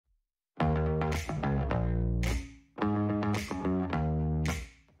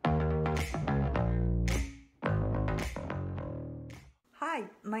Hi,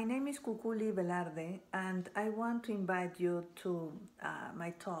 my name is Cuculi Velarde, and I want to invite you to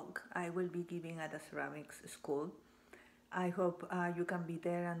my talk I will be giving at a ceramics school. I hope you can be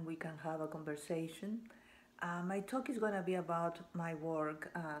there and we can have a conversation. My talk is going to be about my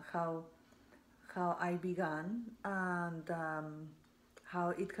work, how I began, and how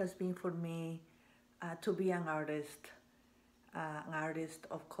it has been for me to be an artist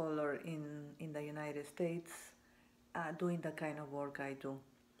of color in the United States, doing the kind of work I do.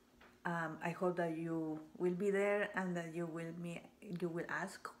 I hope that you will be there and that you will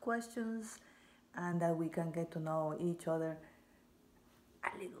ask questions and that we can get to know each other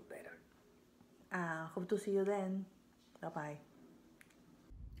a little better. Hope to see you then. Bye-bye.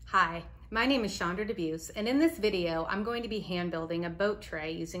 Hi, my name is Chandra DeBuse, and in this video, I'm going to be hand building a boat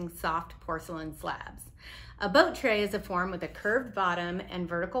tray using soft porcelain slabs. A boat tray is a form with a curved bottom and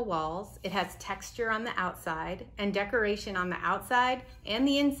vertical walls. It has texture on the outside and decoration on the outside and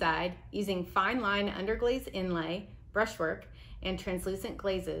the inside using fine line underglaze inlay, brushwork, and translucent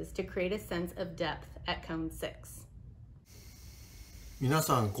glazes to create a sense of depth at cone 6. 皆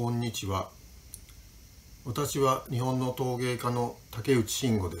さんこんにちは。私は日本の陶芸家の竹内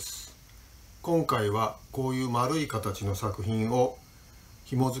慎吾です。今回はこういう丸い形の作品を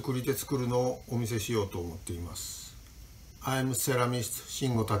紐作りで作るのをお見せしようと思っています。I'm ceramist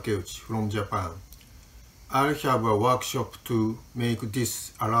Shingo Takeuchi from Japan. I'll have a workshop to make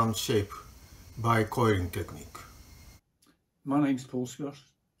this a round shape by coiling technique. My name's Paul Scott.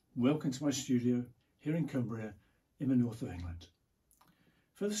 Welcome to my studio here in Cumbria in the north of England.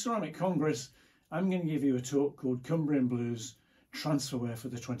 For the Ceramic Congress, I'm going to give you a talk called Cumbrian Blues Transferware for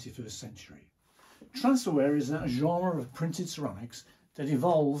the 21st Century. Transferware is a genre of printed ceramics that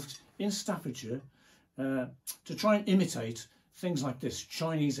evolved in Staffordshire to try and imitate things like this,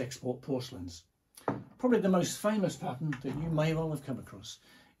 Chinese export porcelains. Probably the most famous pattern that you may well have come across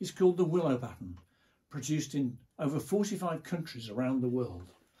is called the Willow pattern, produced in over 45 countries around the world.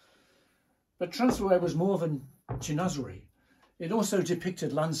 But transferware was more than chinoiserie. It also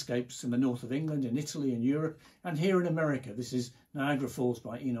depicted landscapes in the north of England, in Italy, in Europe, and here in America. This is Niagara Falls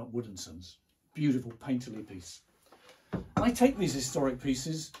by Enoch Wood & Sons. Beautiful painterly piece. I take these historic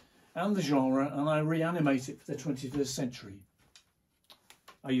pieces and the genre and I reanimate it for the 21st century.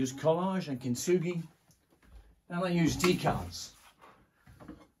 I use collage and kintsugi, and I use decals,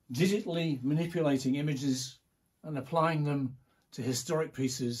 digitally manipulating images and applying them to historic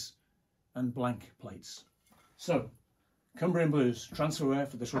pieces and blank plates. So, Cumbrian Blues, Transferware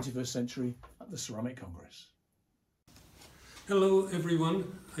for the 21st Century at the Ceramic Congress. Hello everyone,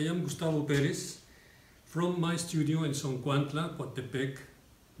 I am Gustavo Perez from my studio in Zoncuantla, Coatepec,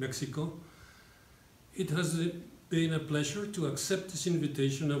 Mexico. It has been a pleasure to accept this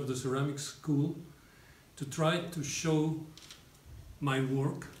invitation of the Ceramics School to try to show my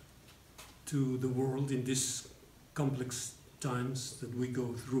work to the world in these complex times that we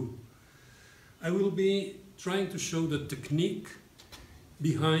go through. I will be trying to show the technique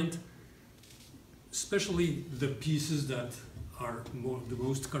behind especially the pieces that are the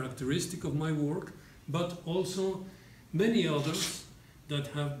most characteristic of my work, but also many others that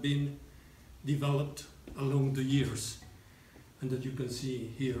have been developed along the years and that you can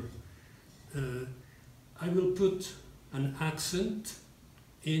see here. I will put an accent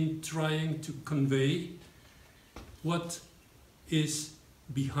in trying to convey what is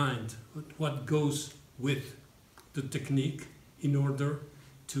behind, what goes with the technique in order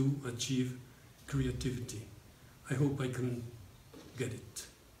to achieve creativity. I hope I can get it.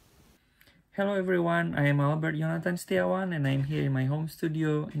 Hello everyone, I am Albert Jonathan Setiawan and I am here in my home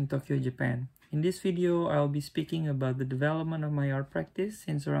studio in Tokyo, Japan. In this video, I'll be speaking about the development of my art practice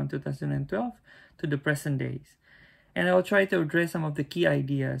since around 2012 to the present days. And I'll try to address some of the key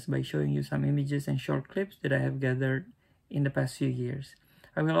ideas by showing you some images and short clips that I have gathered in the past few years.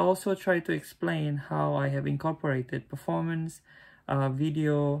 I will also try to explain how I have incorporated performance,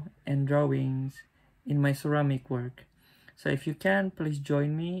 video, and drawings in my ceramic work. So if you can, please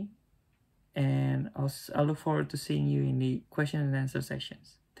join me, and I'll look forward to seeing you in the question and answer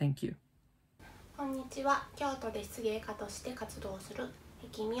sessions. Thank you. こんにちは。京都で漆芸家として活動する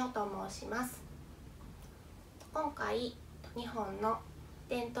壁美代と申します。今回、日本の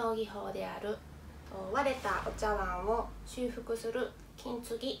伝統技法である割れたお茶碗を修復する金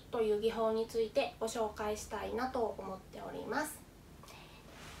継ぎという技法についてご紹介したいなと思っております。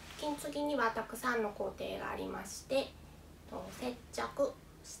金継ぎにはたくさんの工程がありまして、接着、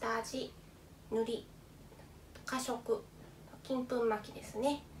下地、塗り、加色、金粉巻きです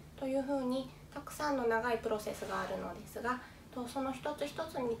ねというふうにたくさんの長いプロセスがあるのですが、その一つ一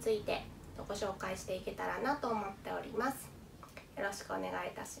つについてご紹介していけたらなと思っております。よろしくお願い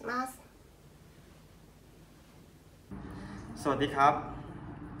いたします。 สวัสดีครับ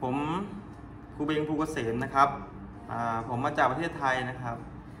ผมครูเบงภูเกษมนะครับผมมาจากประเทศไทยนะครับ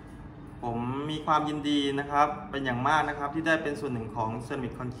ผมมีความยินดีนะครับเป็นอย่างมากนะครับที่ได้เป็นส่วนหนึ่งของ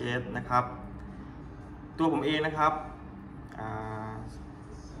Ceramic Congress นะครับตัวผมเองนะครับ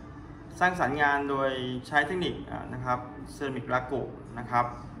สร้างสรรค์งานโดยใช้เทคนิคนะครับ Ceramic Raku นะครับ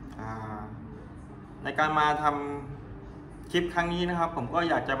ในการมาทำคลิปครั้งนี้นะครับผมก็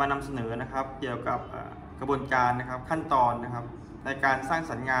อยากจะมานำเสนอนะครับเกี่ยวกับกระบวนการนะครับขั้นตอนนะครับในการสร้าง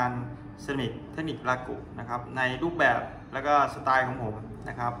สรรค์งานเซรามิกเทคนิครากุนะครับในรูปแบบและก็สไตล์ของผม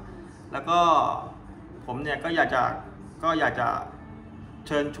นะครับแล้วก็ผมเนี่ยก็อยากจะเ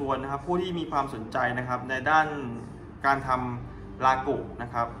ชิญชวนนะครับผู้ที่มีความสนใจนะครับในด้านการทำรากุนะ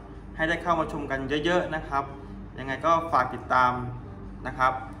ครับให้ได้เข้ามาชมกันเยอะๆนะครับยังไงก็ฝากติดตามนะครั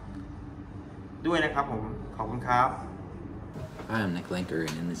บด้วยนะครับผมขอบคุณครับ Hi, I'm Nick Lenker,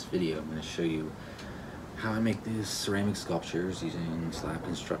 and in this video I'm going to show you how I make these ceramic sculptures using slab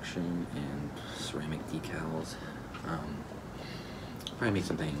construction and ceramic decals. Probably make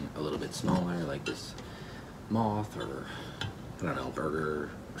something a little bit smaller, like this moth or, I don't know,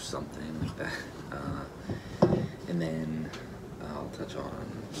 burger or something like that. And then I'll touch on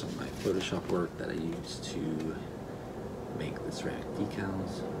some of my Photoshop work that I use to make the ceramic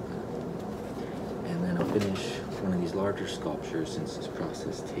decals. And then I'll finish one of these larger sculptures, since this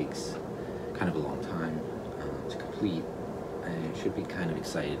process takes kind of a long time to complete. I should be kind of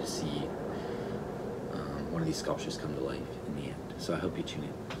excited to see one of these sculptures come to life in the end. So I hope you tune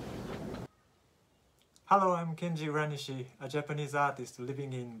in. Hello, I'm Kenji Ranishi, a Japanese artist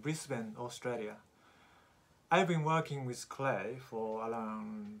living in Brisbane, Australia. I've been working with clay for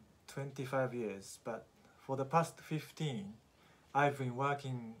around 25 years, but for the past 15, I've been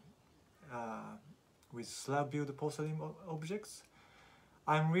working with slab-built porcelain objects.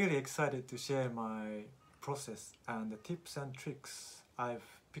 I'm really excited to share my process and the tips and tricks I've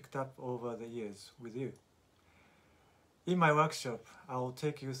picked up over the years with you. In my workshop, I'll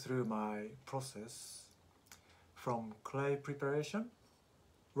take you through my process from clay preparation,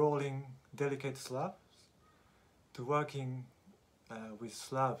 rolling delicate slabs, to working with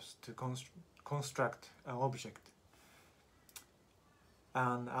slabs to construct an object.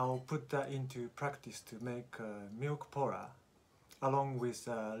 And I'll put that into practice to make a milk pourer, along with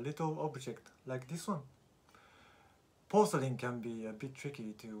a little object like this one. Porcelain can be a bit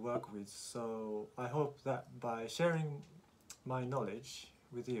tricky to work with, so I hope that by sharing my knowledge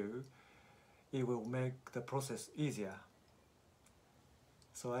with you, it will make the process easier.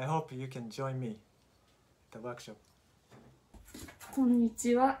 So I hope you can join me at the workshop. こんに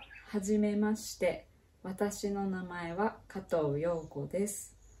ちは。はじめまして。私の名前は加藤陽子で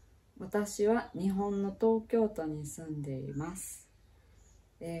す。私は日本の東京都に住んでいます。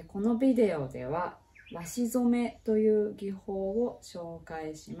このビデオでは和紙染めという技法を紹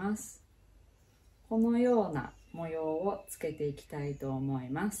介します。このような模様をつけていきたいと思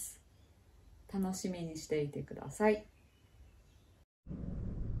います。楽しみにしていてください。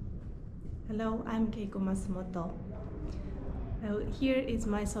Hello, I'm Keiko Masumoto. Here is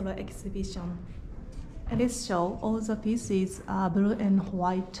my solo exhibition. In this show, all the pieces are blue and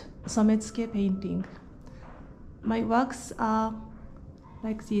white Sometsuke painting. My works are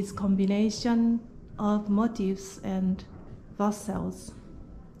like this combination of motifs and vessels,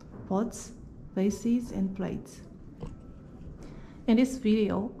 pots, vases, and plates. In this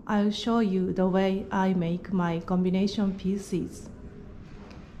video, I'll show you the way I make my combination pieces.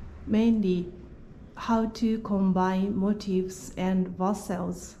 Mainly, how to combine motifs and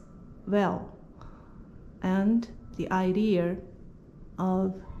vessels well, and the idea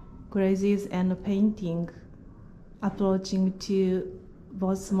of glazes and painting approaching to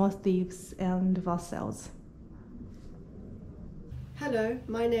both motifs and vessels. Hello,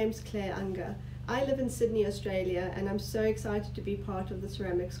 my name's Claire Unger. I live in Sydney, Australia, and I'm so excited to be part of the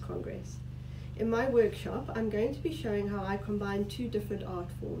Ceramics Congress. In my workshop, I'm going to be showing how I combine two different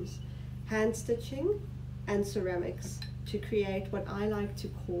art forms, hand stitching and ceramics, to create what I like to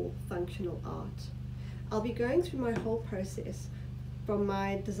call functional art. I'll be going through my whole process, from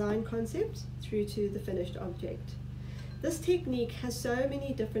my design concept through to the finished object. This technique has so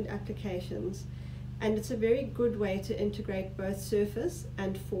many different applications, and it's a very good way to integrate both surface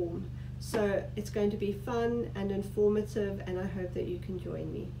and form. So it's going to be fun and informative, and I hope that you can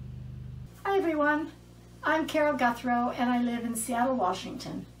join me. Hi everyone, I'm Carol Guthrow and I live in Seattle,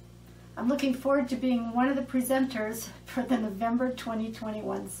 Washington. I'm looking forward to being one of the presenters for the November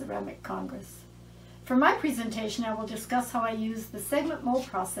 2021 Ceramic Congress. For my presentation, I will discuss how I use the segment mold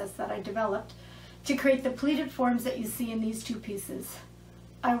process that I developed to create the pleated forms that you see in these two pieces.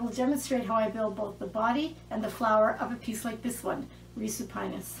 I will demonstrate how I build both the body and the flower of a piece like this one,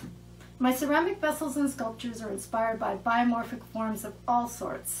 Rhizopinus. My ceramic vessels and sculptures are inspired by biomorphic forms of all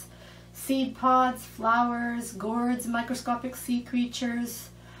sorts. Seed pods, flowers, gourds, microscopic sea creatures,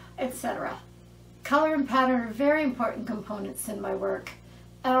 etc. Color and pattern are very important components in my work,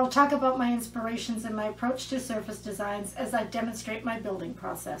 and I'll talk about my inspirations and my approach to surface designs as I demonstrate my building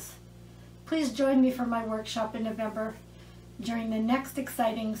process. Please join me for my workshop in November during the next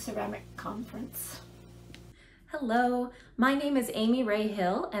exciting ceramic conference. Hello, my name is Amy Ray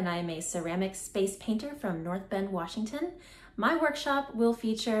Hill and I'm a ceramic space painter from North Bend, Washington. My workshop will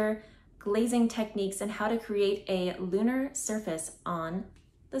feature glazing techniques and how to create a lunar surface on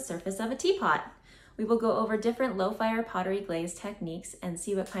the surface of a teapot. We will go over different low-fire pottery glaze techniques and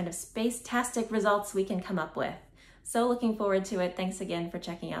see what kind of space-tastic results we can come up with. So looking forward to it. Thanks again for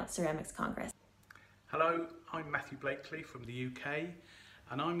checking out Ceramics Congress. Hello, I'm Matthew Blakely from the UK,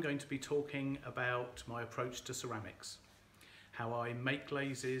 and I'm going to be talking about my approach to ceramics, how I make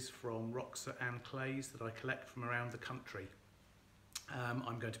glazes from rocks and clays that I collect from around the country.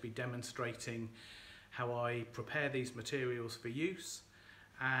 I'm going to be demonstrating how I prepare these materials for use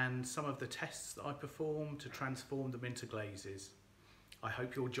and some of the tests that I perform to transform them into glazes. I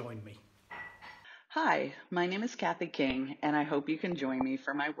hope you'll join me. Hi, my name is Kathy King, and I hope you can join me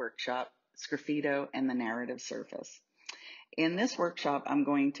for my workshop, Sgraffito and the Narrative Surface. In this workshop, I'm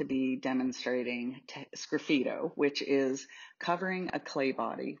going to be demonstrating sgraffito, which is covering a clay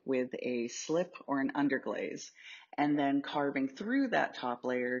body with a slip or an underglaze, and then carving through that top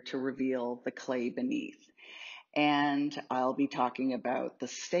layer to reveal the clay beneath. And I'll be talking about the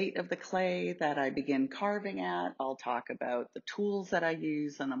state of the clay that I begin carving at. I'll talk about the tools that I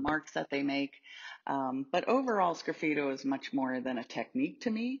use and the marks that they make. But overall, sgraffito is much more than a technique to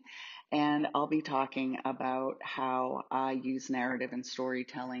me. And I'll be talking about how I use narrative and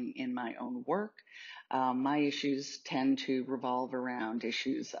storytelling in my own work. My issues tend to revolve around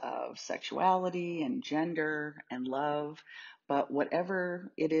issues of sexuality and gender and love. But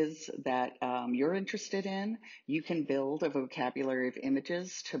whatever it is that you're interested in, you can build a vocabulary of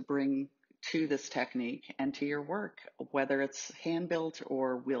images to bring to this technique and to your work, whether it's hand-built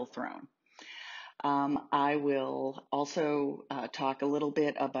or wheel-thrown. I will also talk a little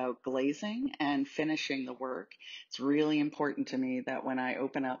bit about glazing and finishing the work. It's really important to me that when I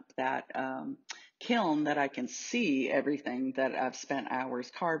open up that kiln that I can see everything that I've spent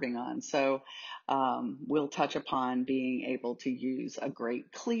hours carving on. So we'll touch upon being able to use a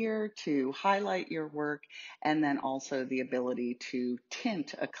great clear to highlight your work, and then also the ability to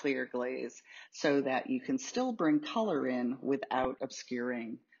tint a clear glaze so that you can still bring color in without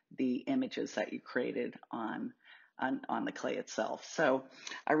obscuring the images that you created on the clay itself. So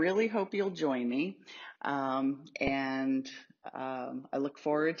I really hope you'll join me, and I look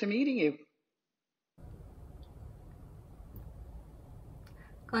forward to meeting you.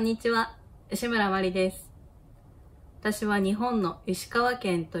 こんにちは、吉村まりです。私は日本の石川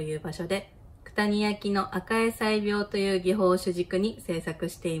県という場所で、九谷焼の赤絵彩描という技法を主軸に制作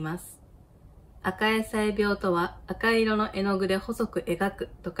しています。赤絵彩描とは赤色の絵の具で細く描く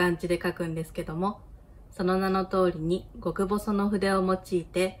と漢字で書くんですけども、その名の通りに極細の筆を用い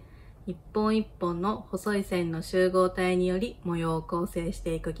て、一本一本の細い線の集合体により模様を構成し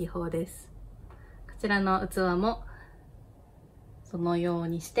ていく技法です。こちらの器もそのよう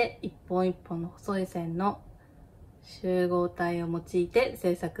にして一本一本の細い線の集合体を用いて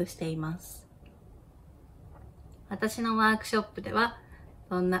制作しています。私のワークショップでは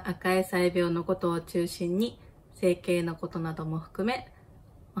そんな赤絵彩描のことを中心に成形のことなども含め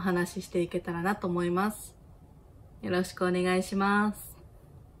お話ししていけたらなと思います。よろしくお願いします。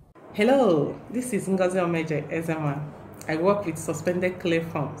Hello, this is Ngozi Omeje Ezema. I work with suspended clay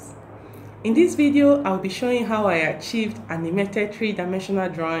forms. In this video, I'll be showing how I achieved animated three-dimensional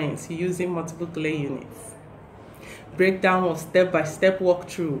drawings using multiple clay units. Breakdown of step-by-step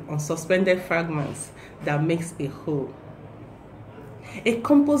walkthrough on suspended fragments that makes a whole. A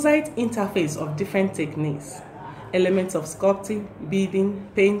composite interface of different techniques, elements of sculpting, beading,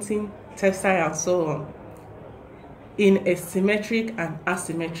 painting, textile, and so on, in a symmetric and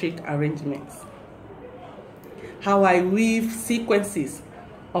asymmetric arrangements. How I weave sequences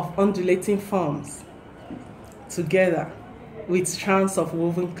of undulating forms together with strands of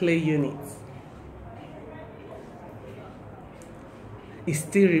woven clay units. It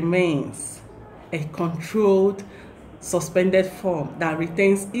still remains a controlled, suspended form that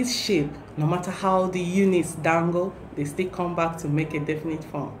retains its shape. No matter how the units dangle, they still come back to make a definite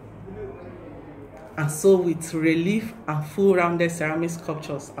form. And so with relief and full rounded ceramic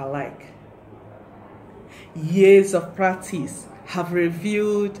sculptures alike. years of practice have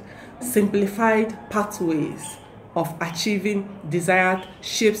revealed simplified pathways of achieving desired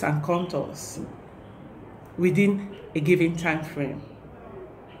shapes and contours within a given time frame.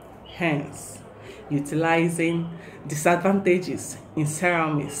 Hence, utilizing disadvantages in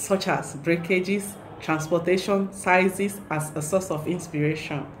ceramics such as breakages, transportation, sizes as a source of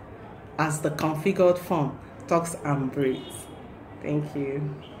inspiration as the configured form talks and breathes. Thank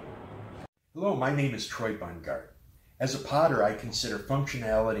you. Hello, my name is Troy Bungart. As a potter, I consider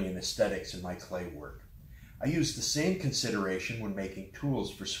functionality and aesthetics in my clay work. I use the same consideration when making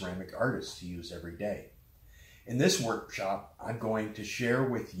tools for ceramic artists to use every day. In this workshop, I'm going to share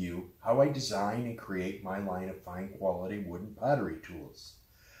with you how I design and create my line of fine quality wooden pottery tools.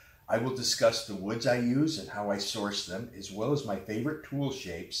 I will discuss the woods I use and how I source them, as well as my favorite tool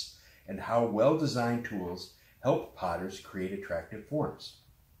shapes and how well-designed tools help potters create attractive forms.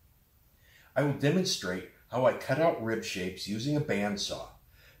 I will demonstrate how I cut out rib shapes using a bandsaw,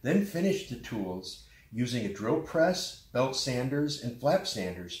 then finish the tools using a drill press, belt sanders, and flap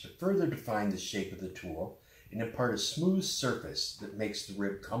sanders to further define the shape of the tool and impart a smooth surface that makes the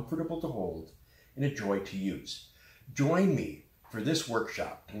rib comfortable to hold and a joy to use. Join me for this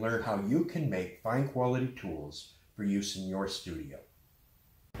workshop to learn how you can make fine quality tools for use in your studio.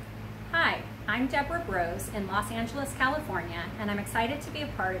 Hi, I'm Deborah Brose in Los Angeles, California, and I'm excited to be a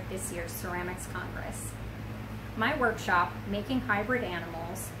part of this year's Ceramics Congress. My workshop, Making Hybrid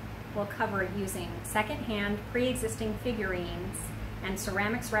Animals, will cover using secondhand pre-existing figurines and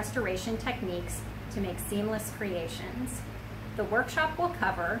ceramics restoration techniques to make seamless creations. The workshop will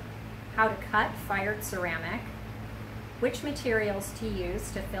cover how to cut fired ceramic, which materials to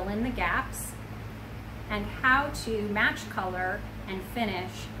use to fill in the gaps, and how to match color and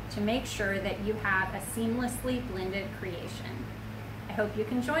finish to make sure that you have a seamlessly blended creation. I hope you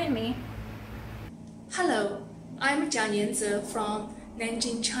can join me. Hello, I'm Jiang Yanze from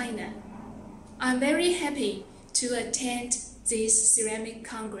Nanjing, China. I'm very happy to attend this Ceramic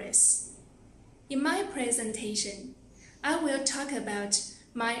Congress. In my presentation, I will talk about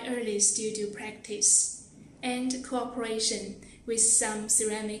my early studio practice and cooperation with some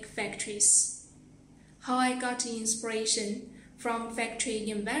ceramic factories, how I got inspiration from factory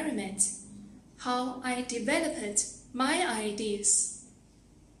environment, how I developed my ideas.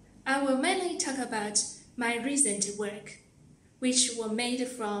 I will mainly talk about my recent work, which were made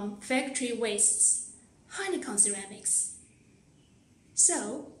from factory wastes, honeycomb ceramics.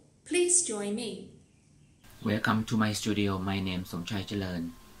 So, please join me. Welcome to my studio. My name is Somchai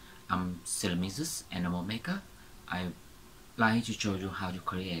Jalern. I'm ceramicist and a mold maker. I like to show you how to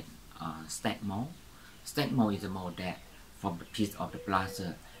create a stack mold. Stack mold is a mold that from the piece of the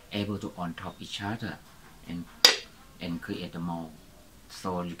plaster able to on top each other and create a mold.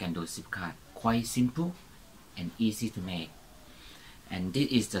 So you can do zip cut. Quite simple and easy to make. And this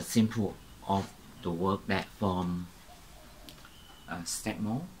is the simple of the work that form a stack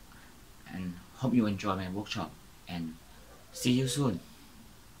mold. And hope you enjoy my workshop and see you soon.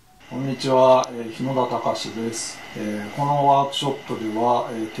 こんにちは、日野田隆です。このワークショップでは、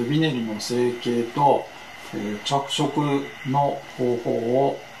手びねりの成形と、着色の方法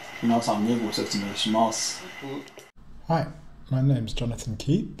を皆さんにご説明します。Hi, my name is Jonathan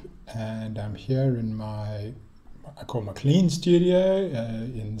Keep and I'm here in I call McLean studio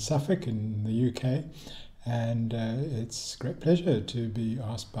in Suffolk in the UK, and it's a great pleasure to be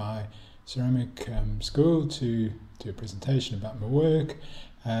asked by Ceramic School to do a presentation about my work.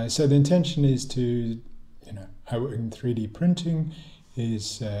 So the intention is to, I work in 3D printing,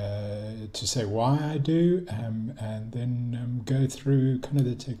 is to say why I do, and then go through kind of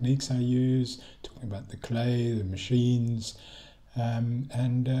the techniques I use, talking about the clay, the machines,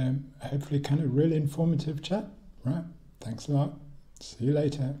 and hopefully kind of really informative chat. Right, thanks a lot. See you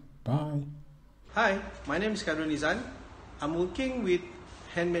later. Bye. Hi, my name is Kadun Nizan. I'm working with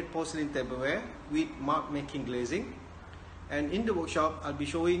handmade porcelain tableware with mark making glazing. And in the workshop, I'll be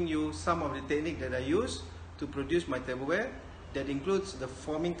showing you some of the technique that I use to produce my tableware. That includes the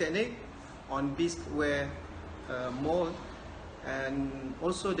forming technique on bisqueware mold and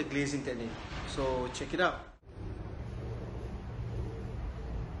also the glazing technique. So check it out.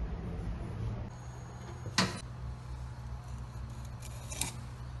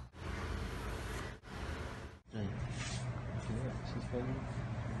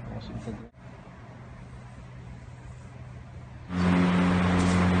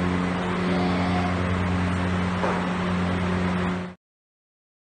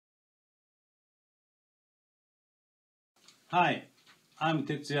 Hi, I'm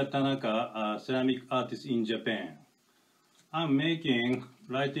Tetsuya Tanaka, a ceramic artist in Japan. I'm making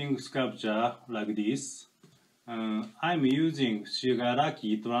lighting sculpture like this. I'm using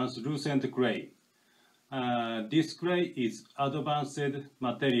Shigaraki translucent clay. This clay is advanced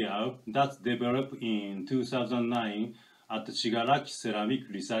material that's developed in 2009 at Shigaraki Ceramic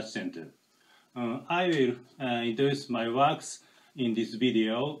Research Center. I will introduce my works in this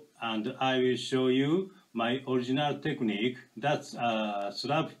video, and I will show you my original technique, that's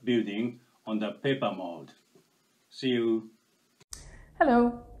slab building on the paper mold. See you.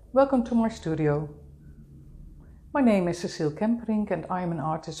 Hello, welcome to my studio. My name is Cecile Kemperink and I'm an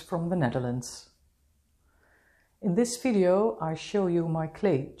artist from the Netherlands. In this video I show you my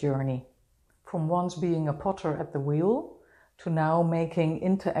clay journey, from once being a potter at the wheel to now making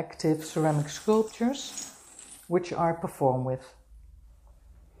interactive ceramic sculptures which I perform with.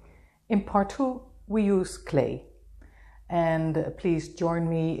 In part 2 we use clay, and please join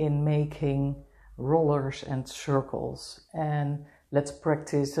me in making rollers and circles, and let's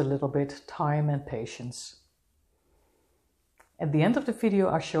practice a little bit time and patience. At the end of the video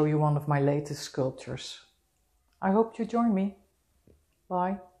I'll show you one of my latest sculptures. I hope you join me.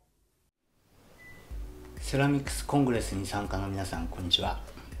 Bye. セラミックスコングレスに参加の皆さん、こんにちは。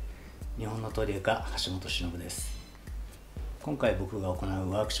日本の陶芸家橋本忍です。今回僕が行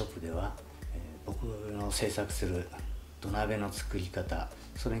うワークショップでは、僕の制作する土鍋の作り方、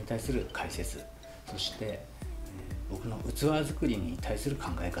それに対する解説、そして僕の器作りに対する考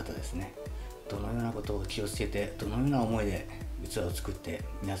え方ですね。どのようなことを気をつけて、どのような思いで器を作って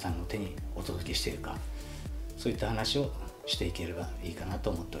皆さんの手にお届けしているか、そういった話をしていければいいかな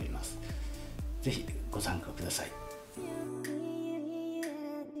と思っております。ぜひご参加ください。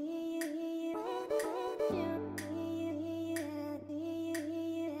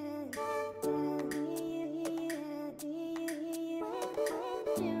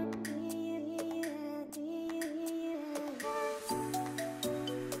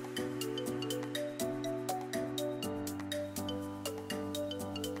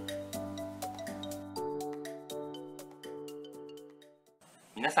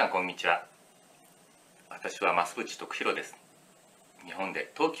皆さんこんにちは。私は増渕徳弘です。日本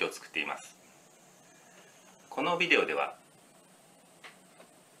で陶器を作っています。このビデオでは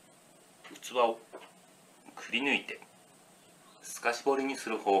器をくり抜いて透かし彫りにす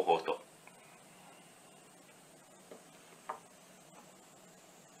る方法と、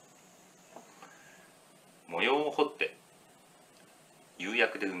模様を彫って釉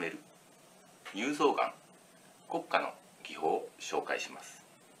薬で埋める釉造岩国家の技法を紹介します。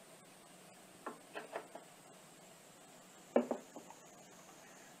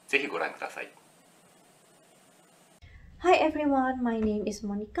ぜひご覧ください。Hi everyone, my name is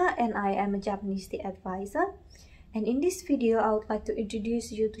Monica and I am a Japanese tea advisor. And in this video, I would like to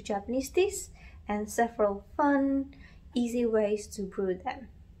introduce you to Japanese teas and several fun, easy ways to brew them.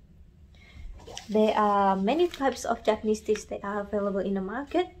 There are many types of Japanese teas that are available in the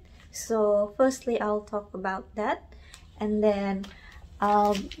market. So firstly, I'll talk about that, and then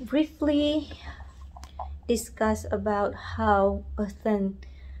I'll briefly discuss about how earthen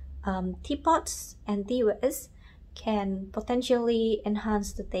teapots and teawares can potentially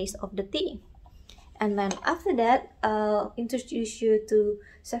enhance the taste of the tea. And then after that, I'll introduce you to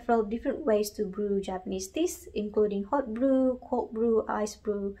several different ways to brew Japanese teas, including hot brew, cold brew, ice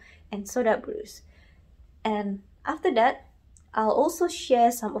brew, and soda brews. And after that, I'll also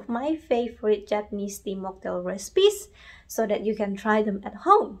share some of my favorite Japanese tea mocktail recipes so that you can try them at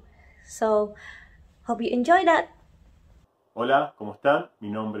home. So, hope you enjoy that! Hola, ¿cómo están? Mi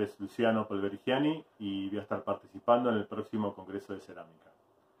nombre es Luciano Polverigiani y voy a estar participando en el próximo Congreso de Cerámica.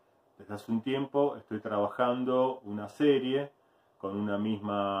 Desde hace un tiempo estoy trabajando una serie con una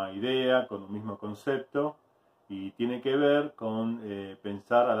misma idea, con un mismo concepto, y tiene que ver con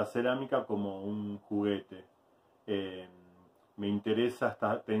pensar a la cerámica como un juguete. Me interesa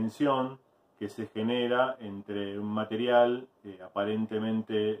esta tensión que se genera entre un material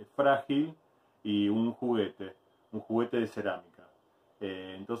aparentemente frágil y un juguete de cerámica.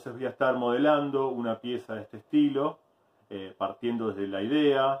 Entonces voy a estar modelando una pieza de este estilo, partiendo desde la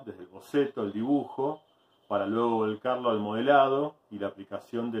idea, desde el boceto, el dibujo, para luego volcarlo al modelado y la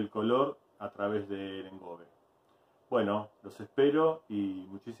aplicación del color a través del engobe. Bueno, los espero y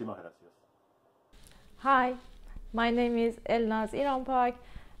muchísimas gracias. Hi, my name is Elnaz Iranpak,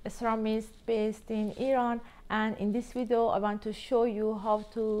 a ceramist based in Iran, and in this video I want to show you how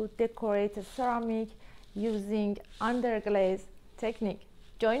to decorate a ceramic using underglaze technique.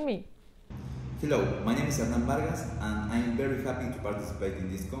 Join me! Hello, my name is Hernan Vargas and I'm very happy to participate in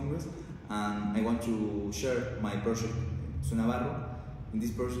this congress, and I want to share my project Sunabarro. In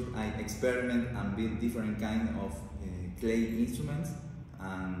this project I experiment and build different kinds of clay instruments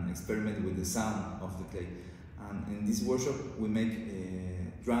and experiment with the sound of the clay. And in this workshop, we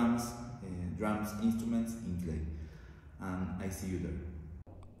make drums instruments in clay. And I see you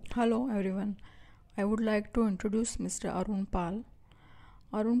there. Hello everyone. I would like to introduce Mr. Arun Pal.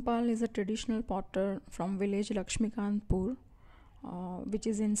 Arun Pal is a traditional potter from village Lakshmikantpur, which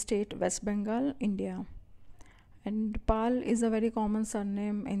is in state West Bengal, India. And Pal is a very common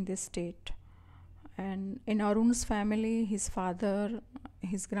surname in this state. And in Arun's family, his father,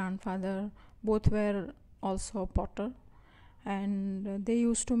 his grandfather, both were also potter. And they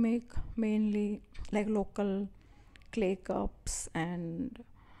used to make mainly like local clay cups and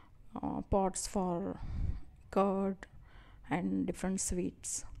pots for curd and different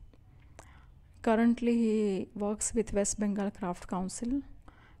sweets. Currently he works with West Bengal Craft Council,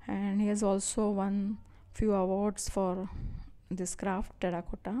 and he has also won few awards for this craft,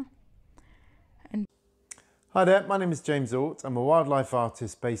 terracotta. Hi there, my name is James Ort. I'm a wildlife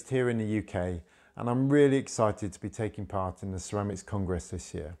artist based here in the UK, and I'm really excited to be taking part in the Ceramics Congress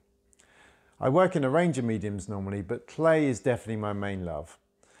this year. I work in a range of mediums normally, but clay is definitely my main love.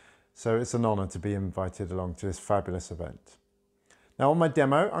 So it's an honour to be invited along to this fabulous event. Now on my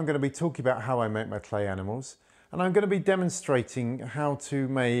demo, I'm going to be talking about how I make my clay animals, and I'm going to be demonstrating how to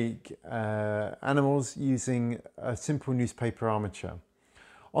make animals using a simple newspaper armature.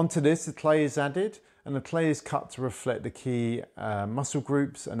 Onto this, the clay is added, and the clay is cut to reflect the key muscle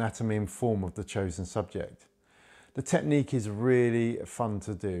groups, anatomy and form of the chosen subject. The technique is really fun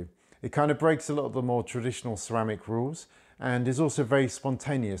to do. It kind of breaks a lot of the more traditional ceramic rules and is also very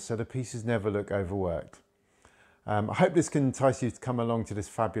spontaneous, so the pieces never look overworked. I hope this can entice you to come along to this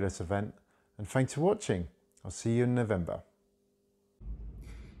fabulous event, and thanks for watching. I'll see you in November.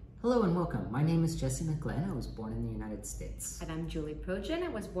 Hello and welcome. My name is Jesse McGlenn. I was born in the United States. And I'm Julie Projen. I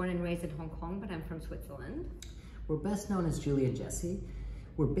was born and raised in Hong Kong, but I'm from Switzerland. We're best known as Julie and Jesse.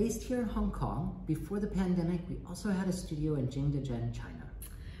 We're based here in Hong Kong. Before the pandemic, we also had a studio in Jingdezhen, China.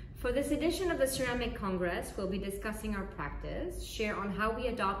 For this edition of the Ceramic Congress, we'll be discussing our practice, share on how we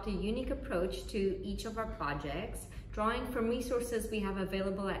adopt a unique approach to each of our projects, drawing from resources we have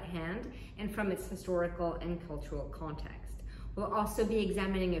available at hand and from its historical and cultural context. We'll also be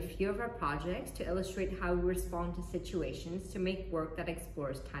examining a few of our projects to illustrate how we respond to situations to make work that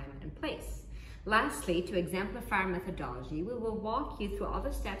explores time and place. Lastly, to exemplify our methodology, we will walk you through all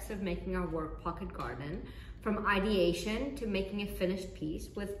the steps of making our work pocket garden, from ideation to making a finished piece,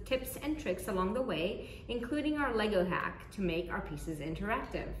 with tips and tricks along the way, including our Lego hack to make our pieces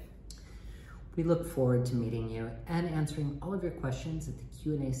interactive. We look forward to meeting you and answering all of your questions at the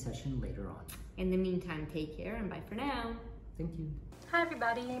Q&A session later on. In the meantime, take care and bye for now. Thank you. Hi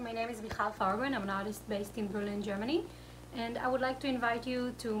everybody, my name is Michal Farben. I'm an artist based in Berlin, Germany, and I would like to invite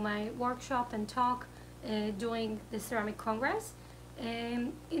you to my workshop and talk during the Ceramic Congress.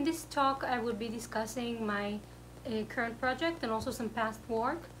 In this talk I will be discussing my current project and also some past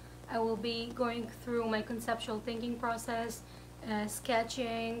work. I will be going through my conceptual thinking process,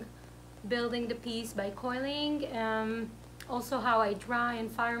 sketching, building the piece by coiling, also how I dry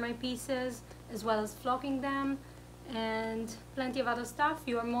and fire my pieces, as well as flocking them, and plenty of other stuff.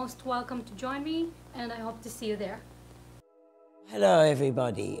 You are most welcome to join me, and I hope to see you there. Hello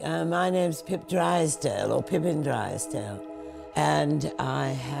everybody, my name's Pip Drysdale, or Pippin Drysdale, and I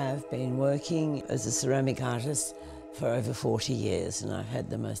have been working as a ceramic artist for over 40 years, and I've had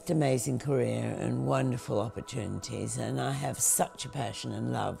the most amazing career and wonderful opportunities, and I have such a passion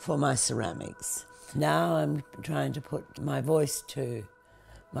and love for my ceramics. Now I'm trying to put my voice to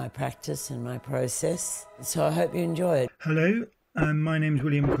my practice and my process, so I hope you enjoy it. Hello, my name is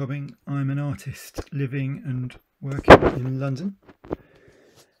William Cobbing. I'm an artist living and working in London,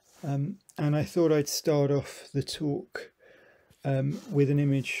 and I thought I'd start off the talk with an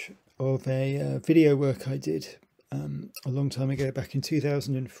image of a video work I did a long time ago, back in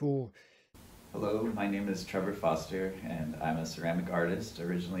 2004. Hello, my name is Trevor Foster, and I'm a ceramic artist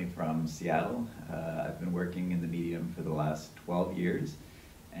originally from Seattle. I've been working in the medium for the last 12 years,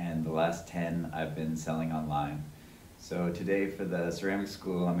 and the last 10 I've been selling online. So today for the ceramic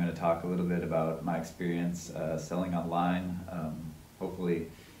school, I'm going to talk a little bit about my experience selling online. Hopefully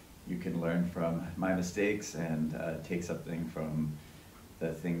you can learn from my mistakes and take something from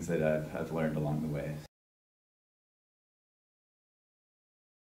the things that I've learned along the way.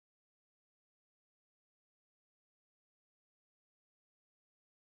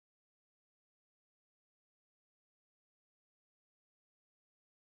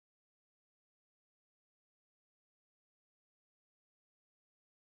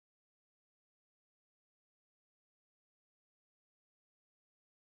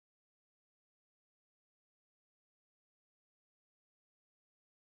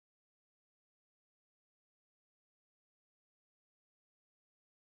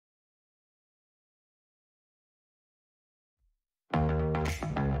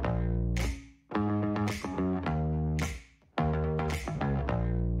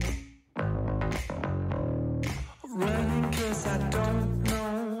 I don't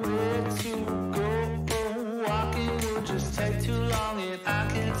know where to go. Walking will just take too long and I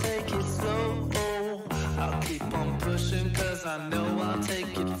can take it slow. I'll keep on pushing cause I know I'll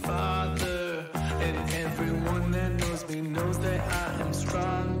take it farther. And everyone that knows me knows that I am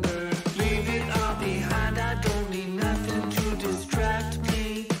stronger. Leave it all behind, I don't need nothing to distract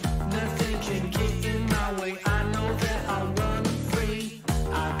me. Nothing can get in my way, I know that I'll run free.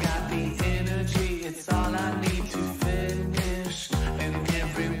 I got the energy, it's all I need to finish. And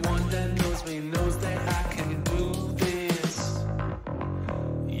everyone that knows me knows that I can do this.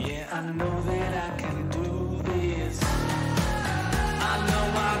 Yeah, I know that